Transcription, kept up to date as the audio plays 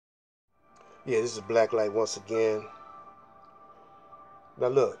Yeah, this is Black Light once again. Now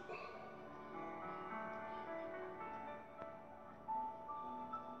look,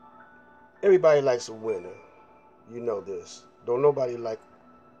 everybody likes a winner. You know this. Don't nobody like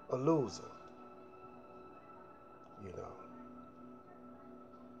a loser. You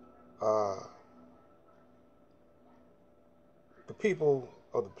know. The people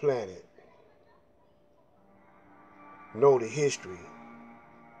of the planet know the history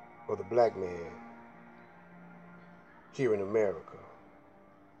of the black man here in America.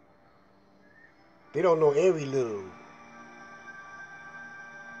 They don't know every little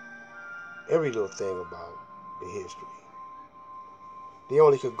thing about the history. They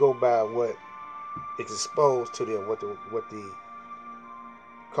only could go by what is exposed to them, what the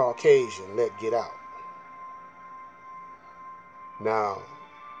Caucasian let get out. Now,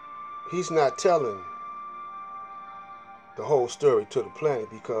 he's not telling the whole story to the planet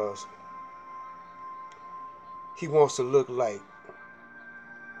because he wants to look like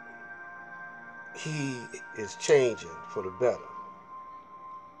he is changing for the better,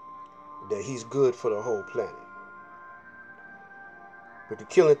 that he's good for the whole planet. But the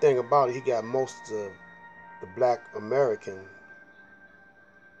killing thing about it, he got most of the black the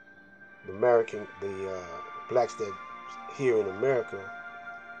blacks that here in America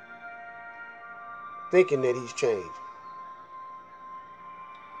thinking that he's changed.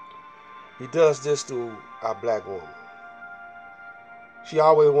 He does this to our black woman. She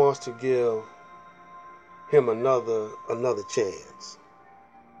always wants to give him another chance.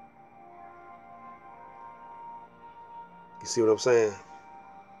 You see what I'm saying?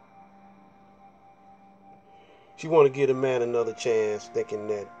 She want to give the man another chance, thinking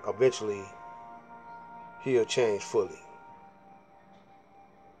that eventually he'll change fully.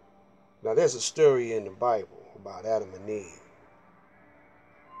 Now there's a story in the Bible about Adam and Eve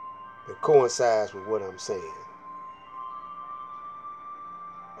that coincides with what I'm saying.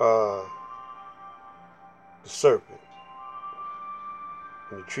 The serpent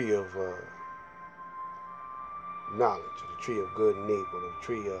in the tree of knowledge, or the tree of good and evil, or the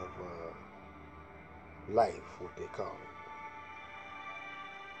tree of life, what they call it,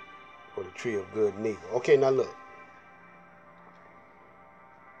 or the tree of good and evil. Okay, now look.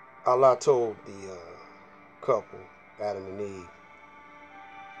 Allah told the couple, Adam and Eve,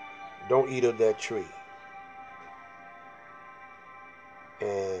 don't eat of that tree.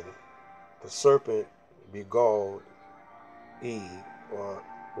 And the serpent beguiled Eve, or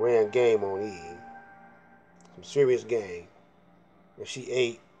ran game on Eve, some serious game, and she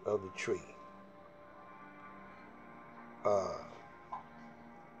ate of the tree.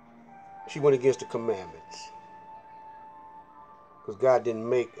 She went against the commandments because God didn't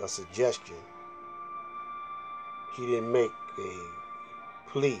make a suggestion. He didn't make a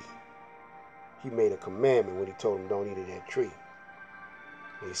plea. He made a commandment when he told him don't eat of that tree.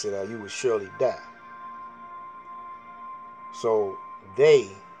 And he said, you will surely die. So they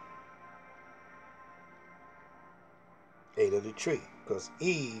ate of the tree because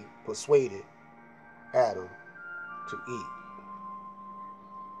Eve persuaded Adam to eat.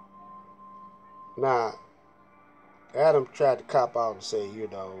 Now, Adam tried to cop out and say,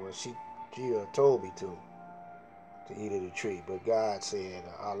 well, she told me to eat of the tree. But God said,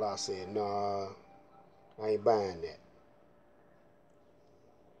 Allah said, no, I ain't buying that.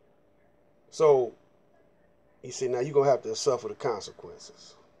 So he said, now you're going to have to suffer the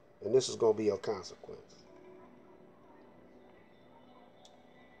consequences. And this is going to be your consequence.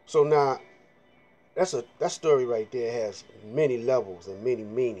 So now, that story right there has many levels and many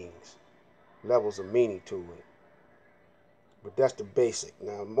meanings, levels of meaning to it. But that's the basic.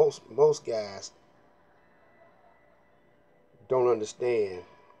 Now, most guys don't understand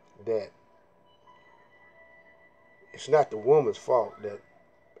that it's not the woman's fault that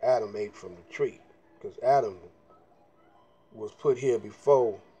Adam ate from the tree, because Adam was put here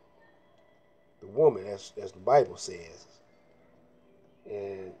before the woman, as the Bible says,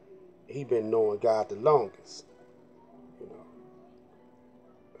 and he been knowing God the longest,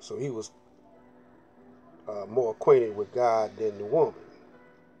 so he was more acquainted with God than the woman,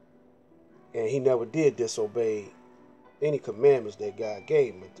 and he never did disobey any commandments that God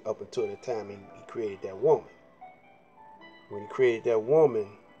gave him up until the time he created that woman. When he created that woman,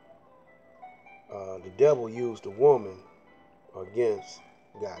 the devil used the woman against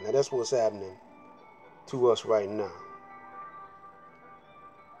God. Now that's what's happening to us right now.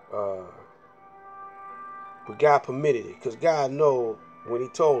 But God permitted it because God know when he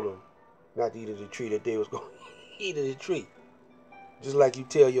told them not to eat of the tree that they was going to eat of the tree. Just like you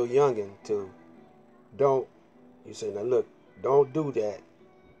tell your youngin' to don't, you say, now look, don't do that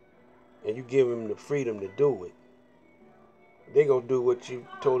and you give them the freedom to do it, they gonna do what you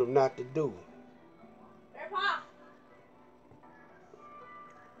told them not to do.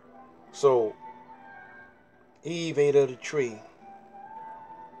 So Eve ate of the tree,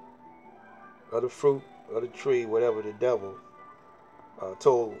 of the fruit of the tree, whatever the devil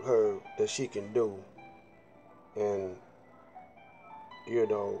told her that she can do. And, you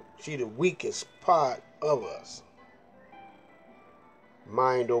know, she the weakest part of us.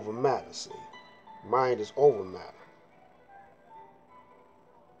 Mind over matter, see. Mind is over matter.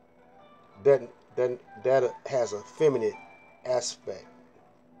 That has a feminine aspect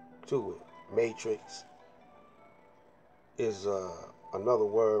to it. Matrix is another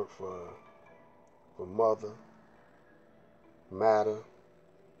word for mother. Matter,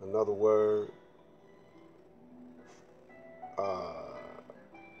 another word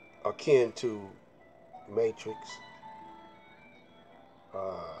akin to matrix.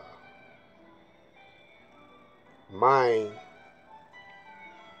 Mind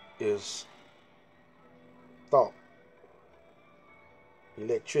is thought,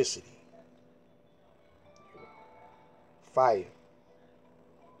 electricity, fire.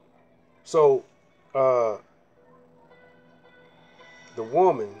 So the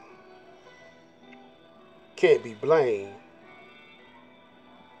woman can't be blamed,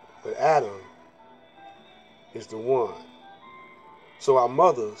 but Adam is the one. So our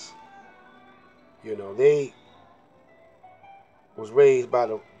mothers, you know, they was raised by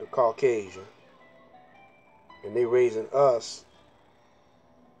the Caucasian, and they raising us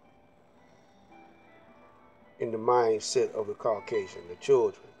in the mindset of the Caucasian, the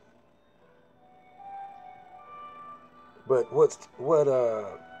children. But what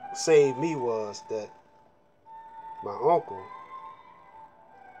saved me was that my uncle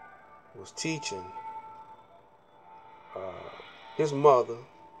was teaching his mother,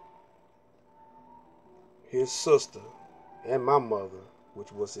 his sister, and my mother,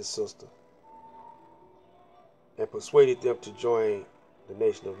 which was his sister, and persuaded them to join the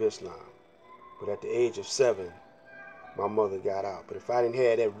Nation of Islam. But at the age of 7, my mother got out. But if I didn't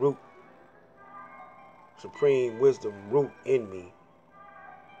have that root, supreme wisdom root in me,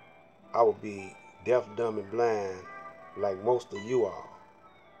 I would be deaf, dumb, and blind like most of you all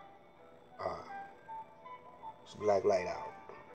are. It's Black Light out.